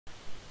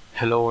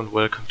Hello and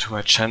welcome to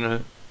my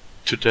channel.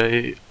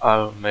 Today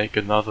I'll make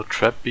another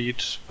trap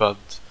beat,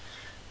 but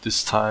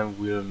this time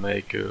we'll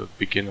make a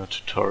beginner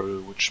tutorial,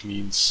 which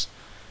means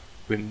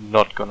we're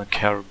not gonna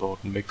care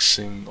about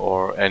mixing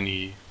or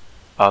any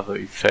other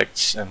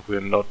effects, and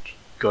we're not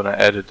gonna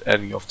edit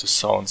any of the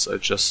sounds. I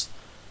just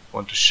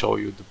want to show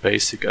you the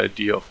basic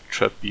idea of a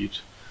trap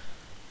beat,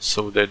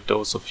 so that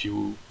those of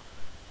you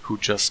who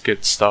just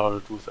get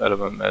started with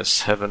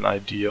LMMS have an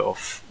idea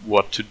of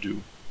what to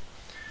do.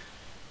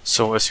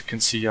 So as you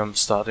can see, I'm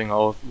starting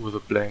out with a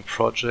blank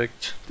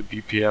project. The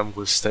BPM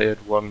will stay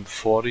at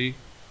 140,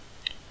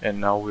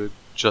 and now we're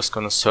just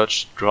gonna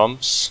search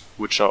drums,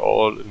 which are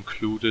all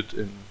included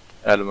in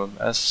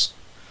LMMS.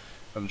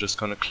 I'm just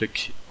gonna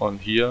click on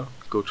here,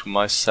 go to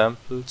my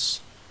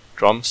samples,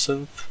 drum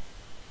synth,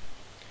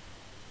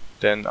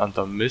 then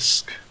under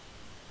MISC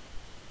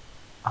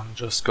I'm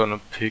just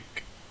gonna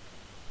pick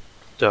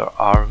the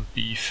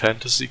R&B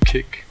fantasy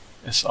kick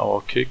as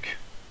our kick.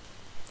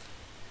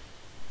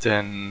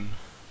 Then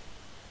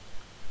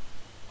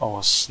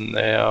our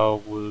snare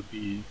will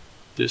be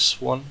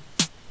this one,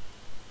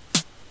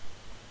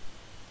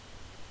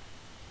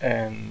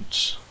 and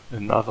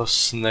another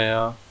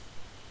snare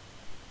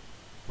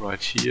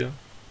right here.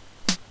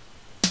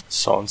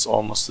 Sounds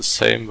almost the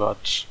same,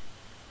 but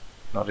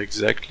not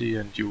exactly,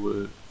 and you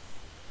will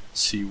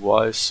see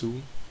why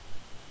soon.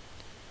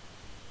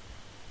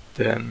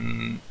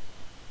 Then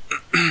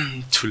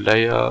to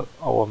layer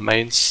our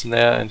main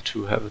snare and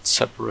to have it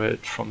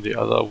separate from the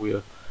other,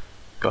 we're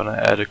gonna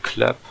add a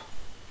clap,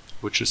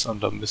 which is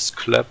under MISC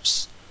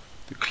claps,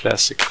 the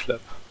classic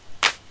clap.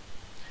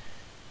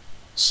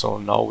 So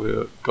now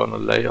we're gonna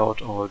lay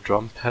out our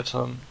drum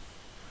pattern,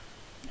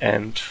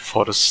 and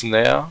for the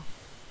snare,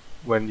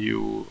 when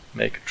you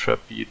make a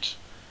trap beat,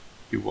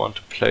 you want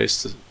to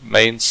place the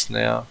main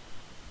snare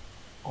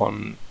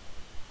on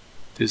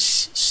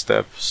this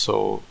step,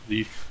 so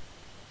leave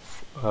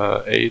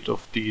 8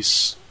 of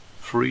these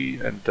free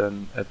and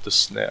then add the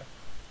snare,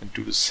 and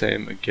do the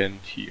same again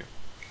here.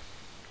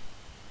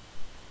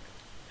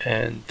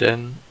 And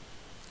then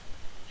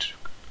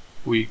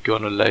we're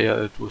gonna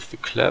layer it with the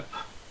clap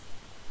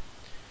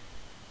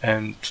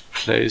and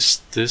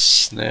place this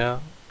snare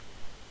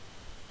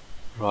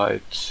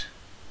right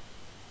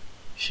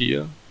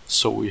here,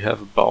 so we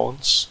have a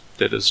bounce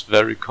that is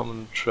very common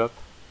in trap,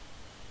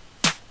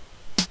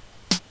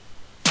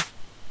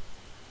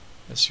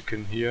 as you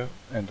can hear.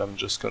 And I'm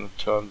just gonna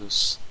turn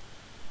this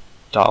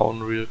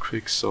down real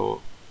quick,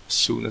 so as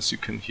soon as you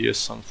can hear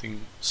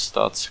something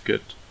starts to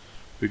get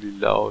really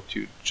loud,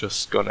 you're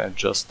just gonna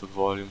adjust the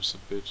volumes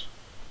a bit.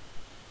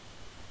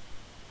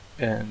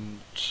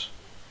 And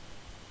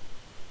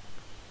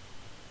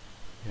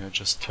yeah,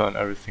 just turn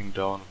everything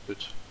down a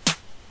bit.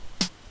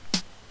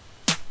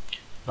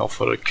 Now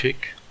for the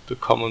kick, the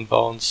common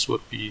bounce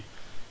would be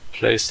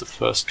place the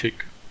first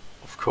kick,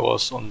 of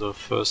course, on the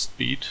first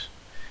beat,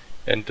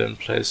 and then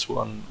place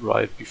one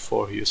right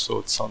before here, so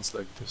it sounds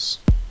like this.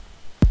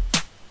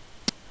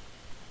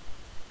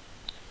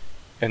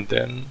 And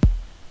then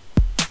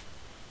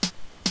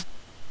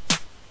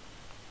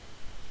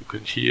you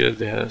can hear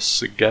there's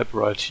a gap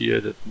right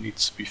here that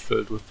needs to be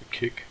filled with the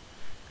kick,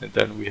 and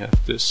then we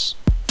have this.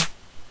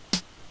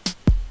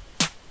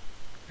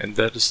 And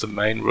that is the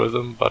main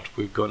rhythm, but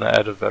we're gonna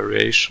add a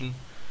variation.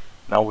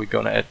 Now we're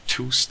gonna add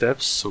 2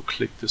 steps, so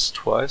click this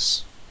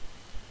twice,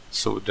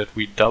 so that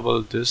we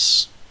double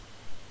this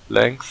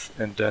length,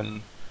 and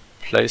then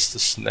place the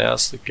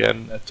snares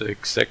again at the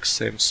exact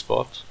same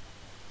spot.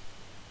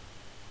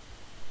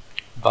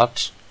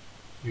 But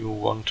you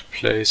want to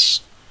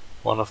place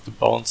one of the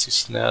bouncy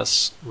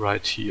snares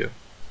right here.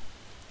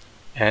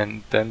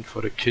 And then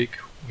for the kick,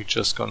 we're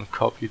just gonna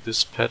copy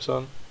this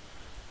pattern,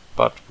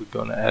 but we're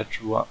gonna add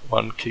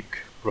one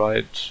kick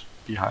right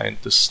behind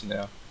the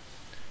snare.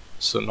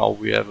 So now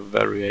we have a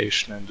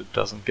variation and it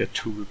doesn't get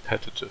too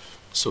repetitive.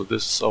 So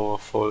this is our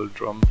full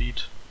drum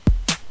beat.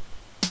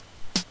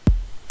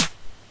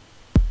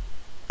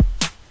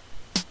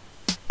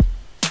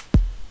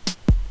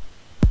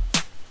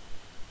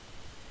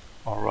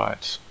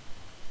 Alright,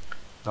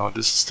 now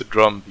this is the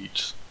drum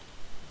beat,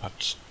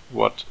 but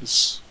what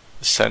is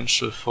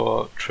essential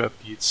for trap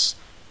beats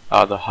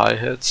are the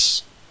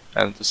hi-hats,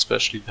 and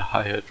especially the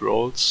hi-hat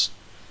rolls.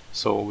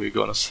 So we're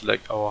gonna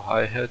select our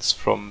hi-hats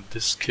from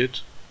this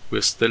kit.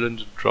 We're still in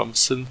the drum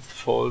synth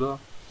folder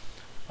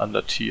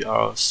under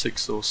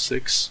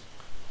TR606.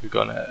 We're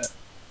gonna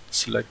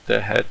select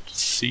the head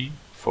C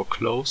for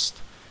closed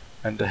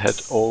and the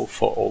head O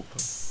for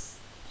open.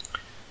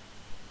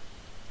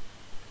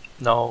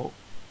 Now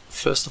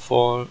first of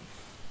all,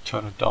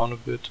 turn it down a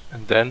bit,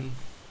 and then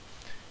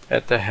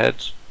add the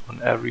head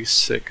on every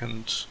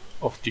second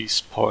of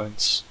these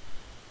points,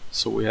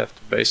 so we have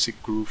the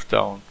basic groove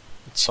down.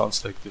 It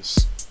sounds like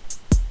this.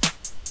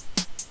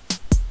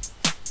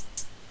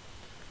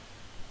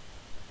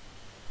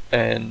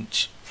 And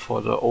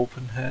for the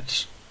open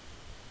head,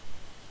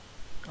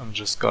 I'm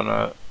just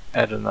gonna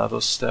add another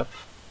step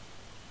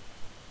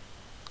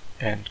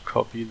and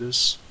copy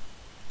this.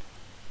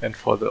 And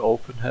for the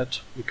open head,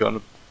 we're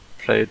gonna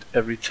play it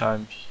every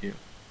time here.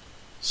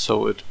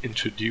 So it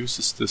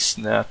introduces the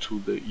snare to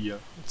the ear.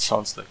 It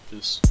sounds like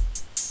this.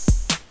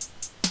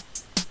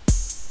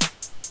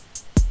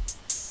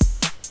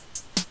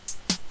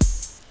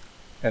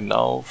 And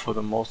now for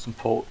the most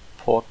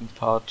important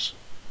part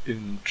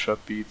in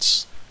trap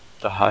beats,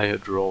 the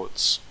hi-hat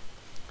rolls.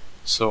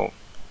 So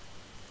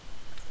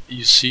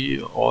you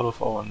see all of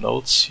our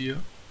notes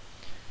here,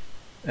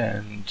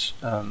 and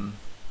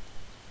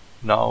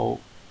now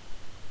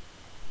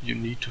you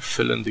need to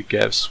fill in the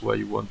gaps where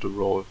you want to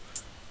roll.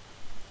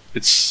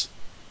 It's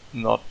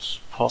not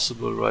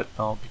possible right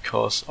now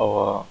because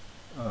our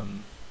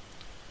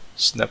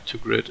snap to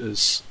grid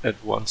is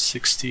at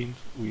 1/16.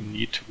 We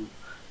need to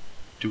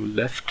do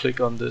left click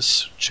on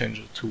this, change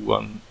it to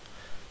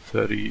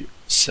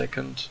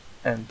 1/32,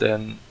 and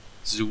then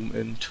zoom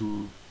in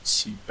to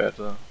see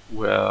better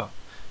where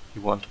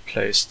you want to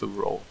place the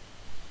roll.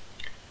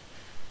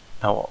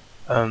 Now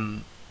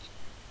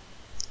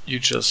you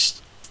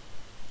just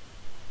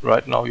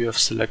right now you have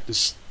selected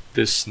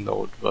this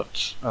note,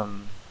 but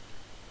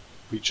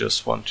we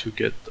just want to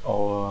get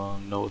our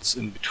notes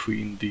in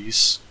between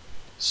these,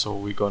 so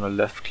we're gonna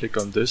left click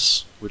on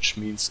this, which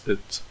means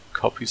it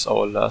copies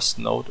our last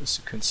note, as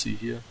you can see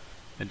here,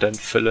 and then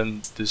fill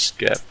in this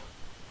gap.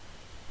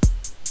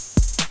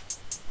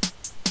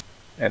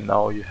 And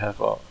now you have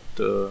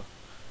the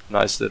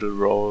nice little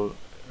roll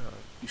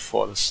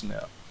before the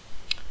snare.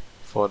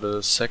 For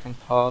the second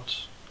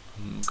part,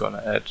 I'm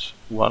gonna add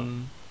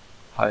one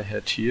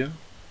hi-hat here,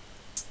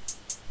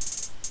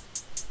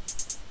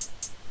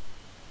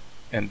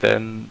 and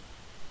then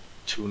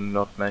to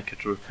not make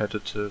it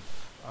repetitive,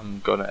 I'm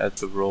gonna add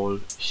the roll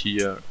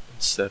here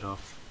instead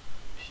of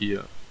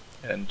here,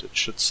 and it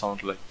should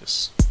sound like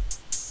this.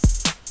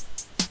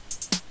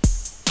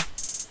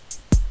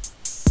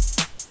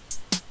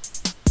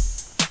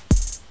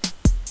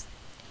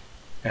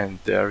 And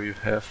there you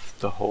have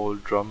the whole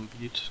drum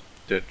beat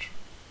that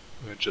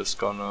we're just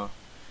gonna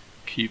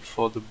keep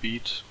for the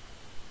beat.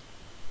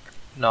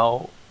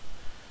 Now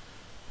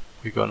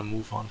we're gonna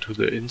move on to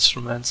the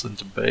instruments and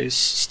the bass,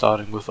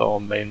 starting with our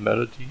main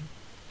melody.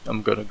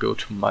 I'm gonna go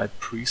to my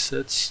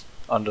presets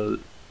under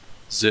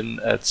Zin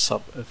at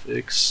sub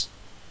FX,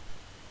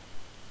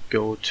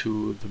 go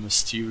to the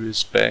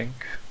mysterious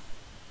bank,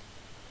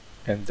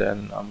 and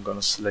then I'm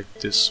gonna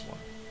select this one.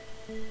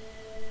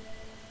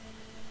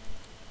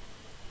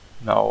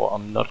 Now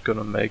I'm not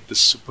gonna make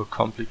this super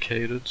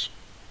complicated,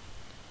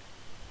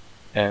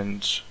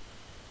 and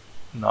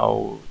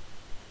now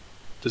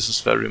this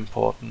is very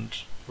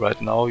important.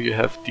 Right now you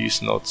have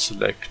these notes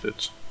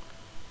selected,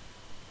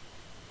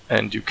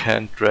 and you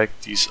can't drag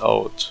these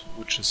out,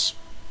 which is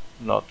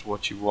not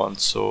what you want,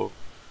 so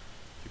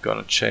you're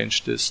gonna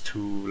change this to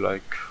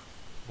like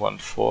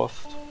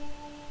 1/4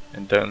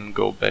 and then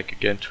go back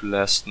again to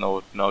last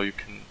note. Now you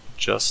can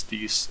adjust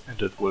these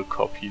and it will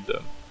copy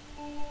them.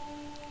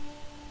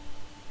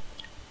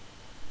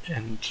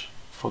 And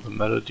for the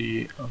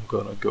melody I'm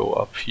gonna go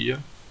up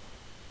here,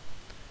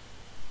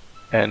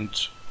 and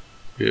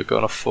we're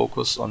gonna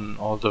focus on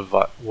all the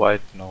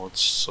white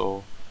notes,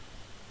 so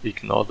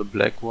ignore the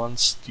black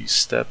ones, these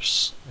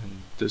steps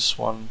and this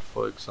one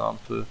for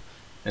example,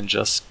 and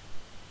just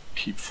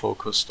keep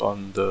focused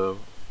on the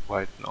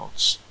white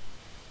notes.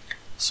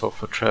 So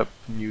for trap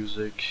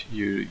music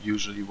you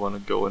usually want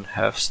to go in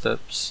half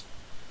steps,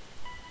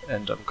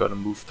 and I'm gonna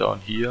move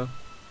down here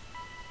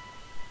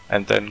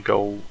and then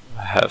go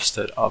a half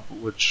step up,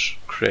 which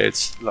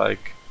creates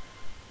like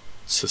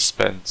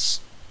suspense,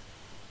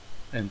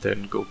 and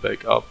then go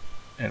back up,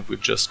 and we're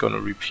just gonna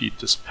repeat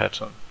this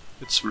pattern.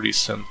 It's really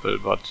simple,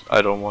 but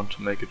I don't want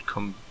to make it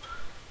completely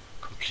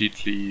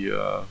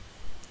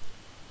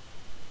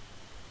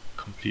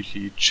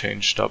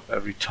changed up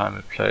every time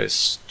it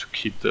plays, to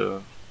keep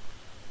the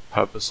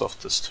purpose of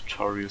this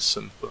tutorial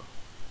simple.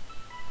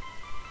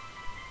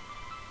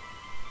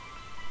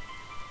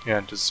 Yeah,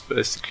 and this is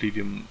basically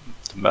the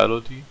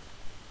melody.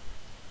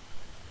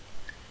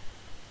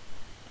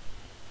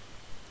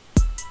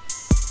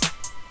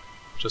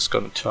 Just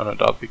gonna turn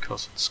it up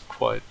because it's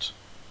quite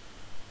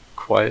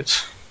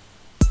quiet.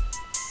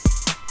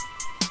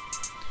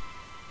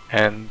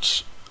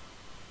 And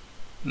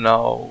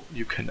now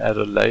you can add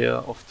a layer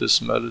of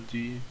this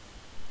melody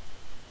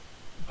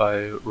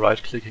by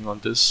right clicking on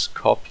this,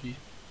 copy,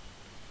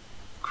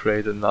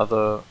 create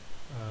another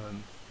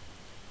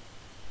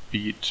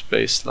beat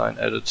bassline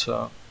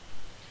editor,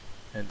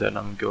 and then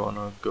I'm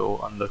gonna go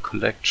under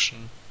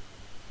collection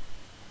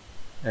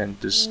and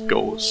this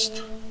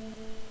ghost,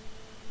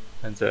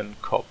 and then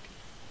copy,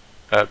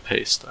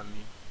 paste I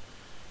mean.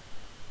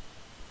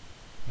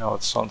 Now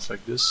it sounds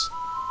like this.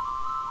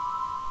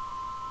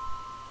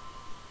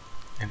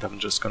 And I'm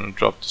just gonna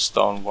drop this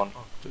down 1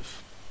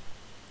 octave.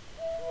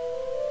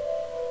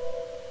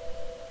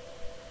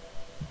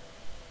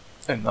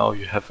 And now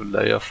you have a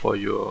layer for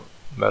your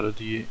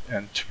melody,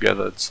 and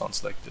together it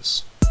sounds like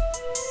this.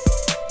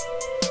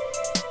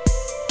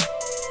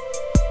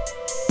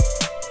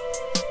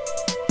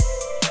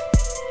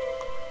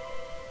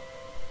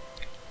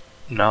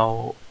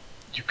 Now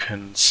you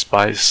can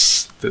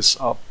spice this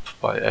up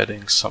by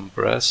adding some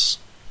brass.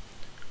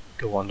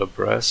 Go under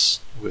brass,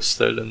 we're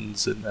still in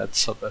Zin add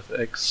sub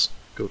FX,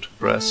 go to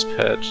brass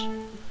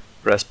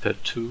pad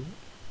 2,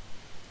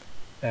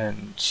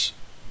 and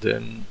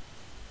then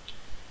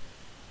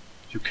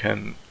you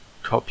can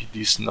copy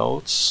these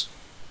notes,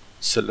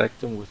 select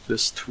them with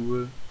this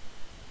tool,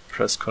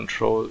 press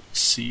Ctrl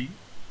C,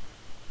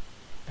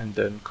 and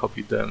then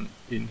copy them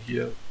in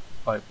here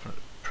by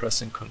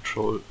pressing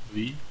Ctrl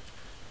V.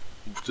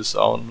 Move this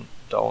down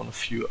a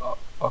few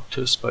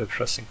octaves by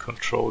pressing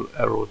Ctrl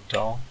arrow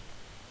down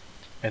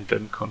and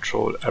then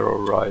Ctrl arrow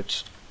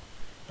right.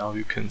 Now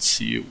you can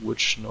see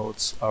which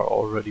notes are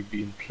already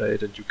being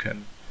played, and you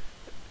can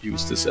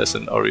use this as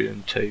an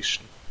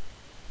orientation.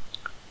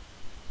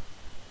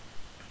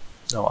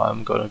 Now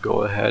I'm gonna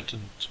go ahead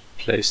and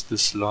place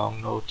this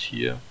long note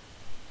here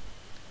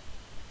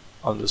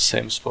on the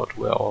same spot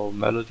where our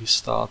melody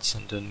starts,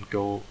 and then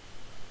go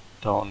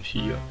down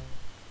here.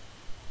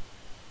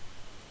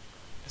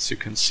 As you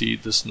can see,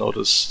 this note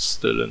is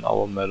still in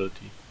our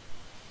melody.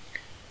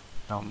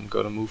 Now I'm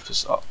gonna move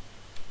this up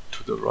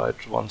to the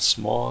right once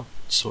more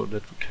so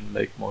that we can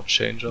make more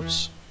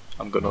change-ups.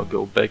 I'm gonna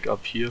go back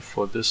up here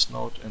for this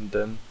note, and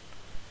then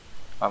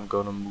I'm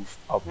gonna move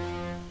up.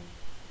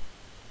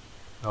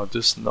 Now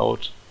this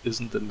note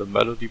isn't in the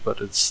melody, but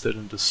it's still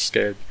in the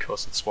scale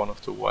because it's one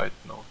of the white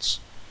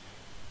notes.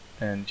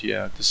 And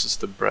yeah, this is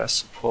the brass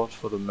support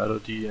for the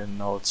melody, and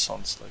now it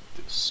sounds like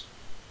this.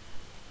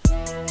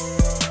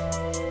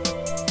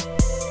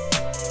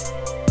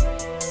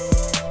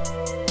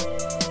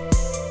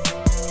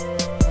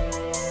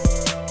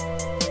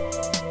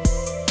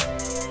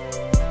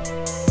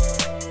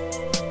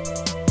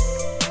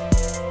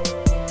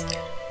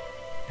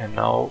 And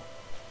now,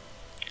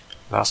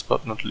 last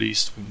but not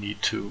least, we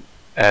need to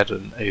add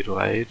an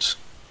 808,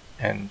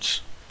 and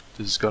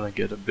this is gonna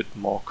get a bit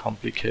more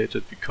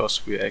complicated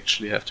because we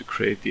actually have to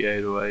create the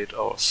 808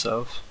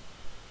 ourselves.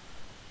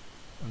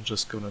 I'm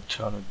just gonna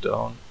turn it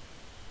down.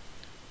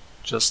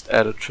 Just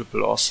add a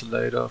triple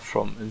oscillator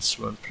from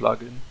instrument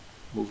plugin,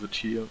 move it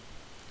here,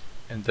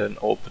 and then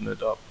open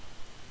it up.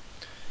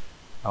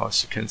 Now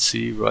as you can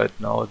see right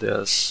now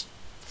there's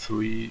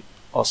 3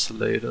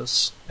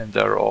 oscillators, and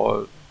they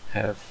all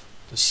have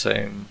the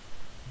same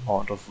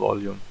amount of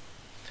volume,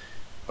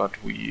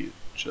 but we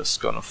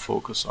just gonna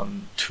focus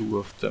on 2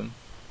 of them.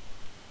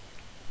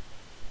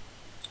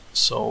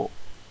 So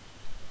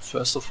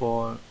first of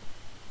all,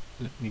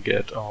 let me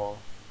get our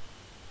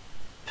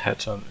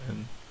pattern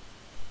in.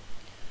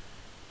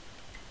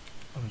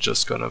 I'm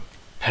just gonna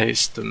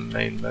paste the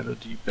main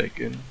melody back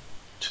in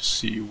to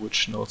see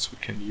which notes we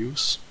can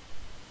use,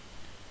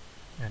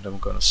 and I'm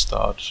gonna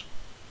start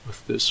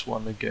with this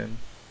one again.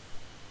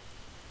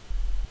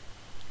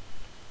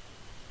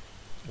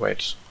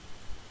 Wait.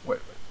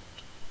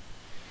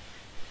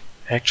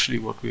 Actually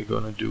what we're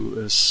gonna do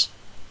is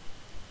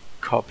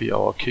copy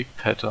our kick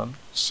pattern,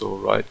 so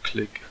right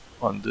click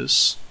on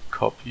this,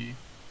 copy,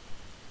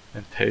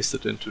 and paste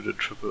it into the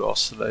triple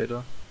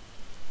oscillator,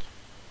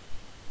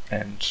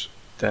 and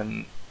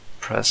then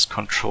press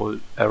Ctrl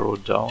arrow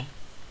down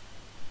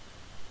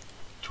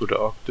to the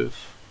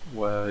octave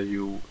where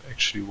you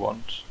actually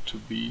want to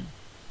be,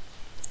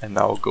 and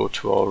now go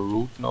to our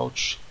root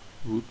note,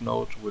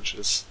 which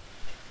is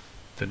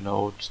the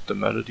note the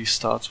melody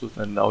starts with,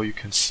 and now you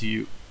can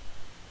see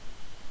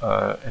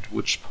at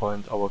which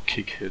point our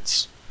kick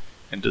hits.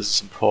 And this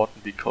is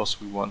important because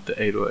we want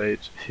the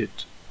 808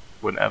 hit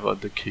whenever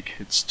the kick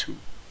hits 2.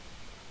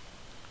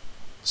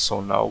 So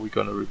now we're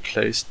gonna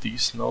replace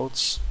these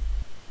notes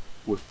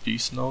with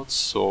these notes,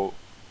 so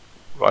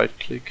right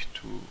click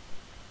to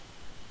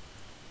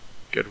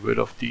get rid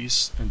of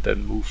these and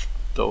then move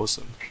those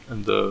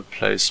in the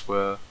place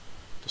where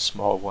the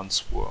small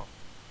ones were.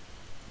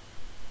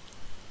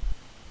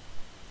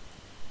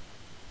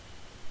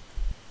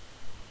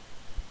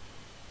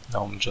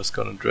 Now I'm just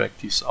gonna drag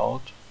these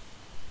out,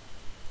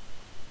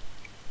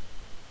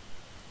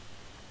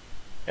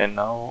 and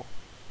now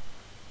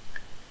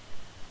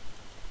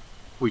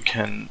we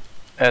can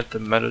add the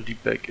melody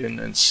back in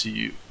and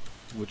see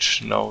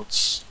which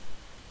notes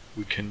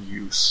we can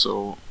use.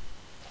 So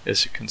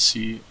as you can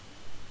see,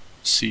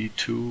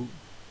 C2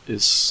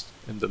 is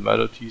in the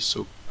melody,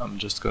 so I'm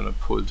just gonna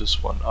pull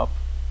this one up,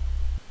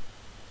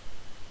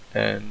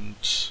 and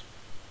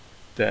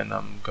then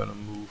I'm gonna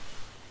move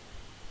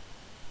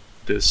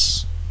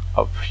this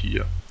up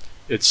here.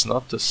 It's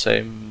not the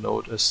same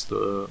note as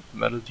the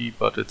melody,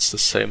 but it's the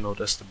same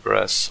note as the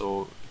brass,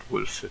 so it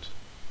will fit.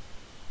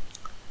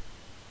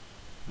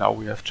 Now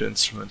we have the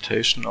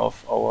instrumentation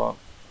of our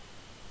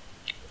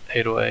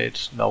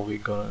 808. Now we're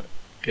gonna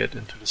get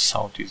into the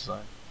sound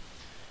design.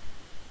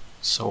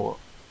 So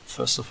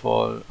first of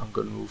all, I'm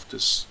gonna move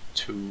this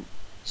to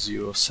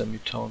 0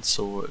 semitones,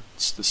 so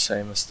it's the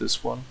same as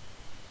this one.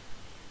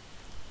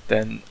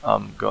 Then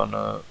I'm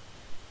gonna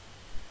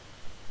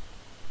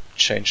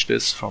change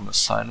this from a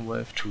sine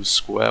wave to a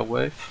square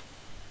wave.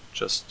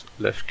 Just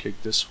left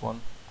click this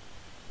one,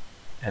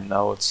 and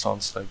now it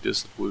sounds like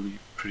this. It will be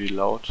pretty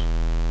loud.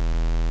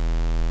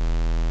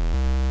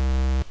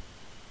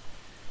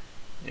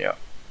 Yeah,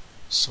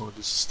 so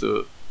this is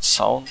the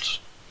sound.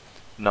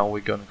 Now we're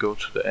gonna go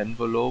to the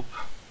envelope,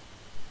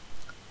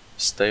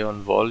 stay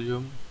on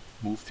volume,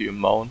 move the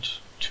amount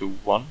to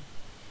 1,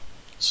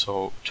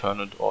 so turn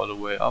it all the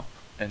way up,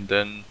 and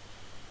then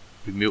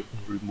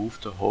remove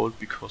the hold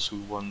because we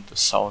want the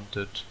sound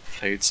that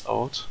fades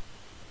out.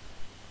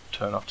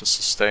 Turn off the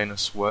sustain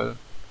as well,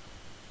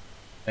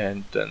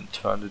 and then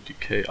turn the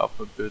decay up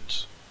a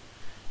bit.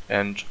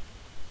 And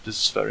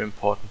this is very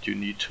important, you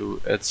need to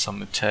add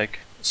some attack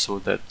so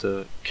that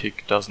the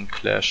kick doesn't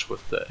clash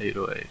with the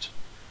 808.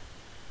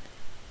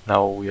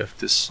 Now we have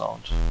this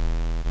sound.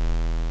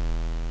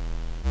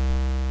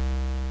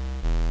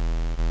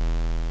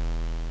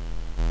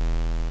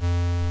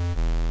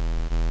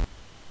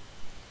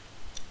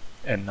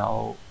 And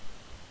now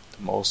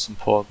the most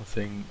important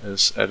thing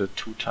is add a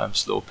 2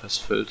 times low pass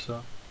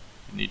filter.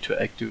 You need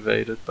to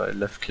activate it by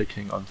left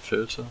clicking on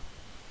filter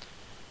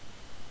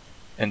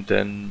and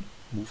then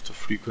move the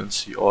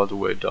frequency all the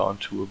way down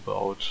to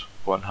about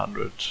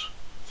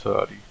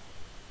 130.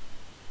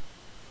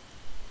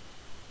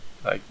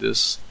 Like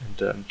this, and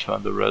then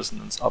turn the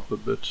resonance up a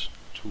bit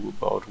to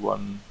about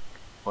 1.2,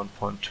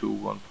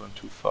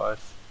 1.25.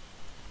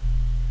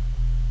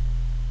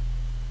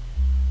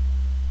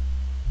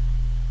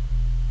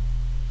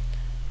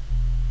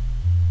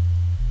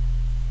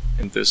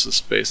 And this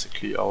is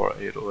basically our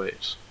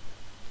 808.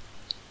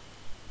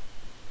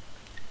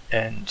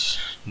 And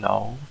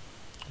now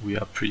we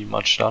are pretty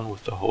much done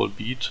with the whole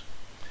beat.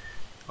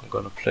 I'm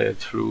gonna play it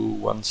through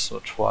once or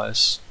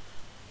twice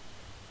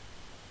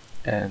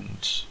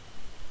and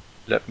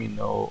let me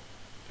know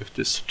if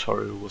this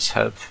tutorial was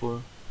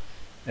helpful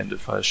and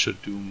if I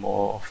should do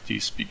more of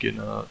these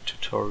beginner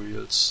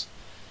tutorials.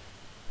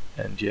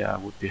 And yeah, I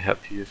would be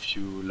happy if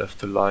you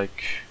left a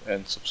like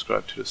and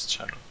subscribe to this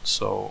channel.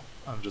 So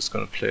I'm just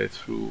gonna play it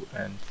through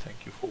and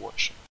thank you for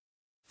watching.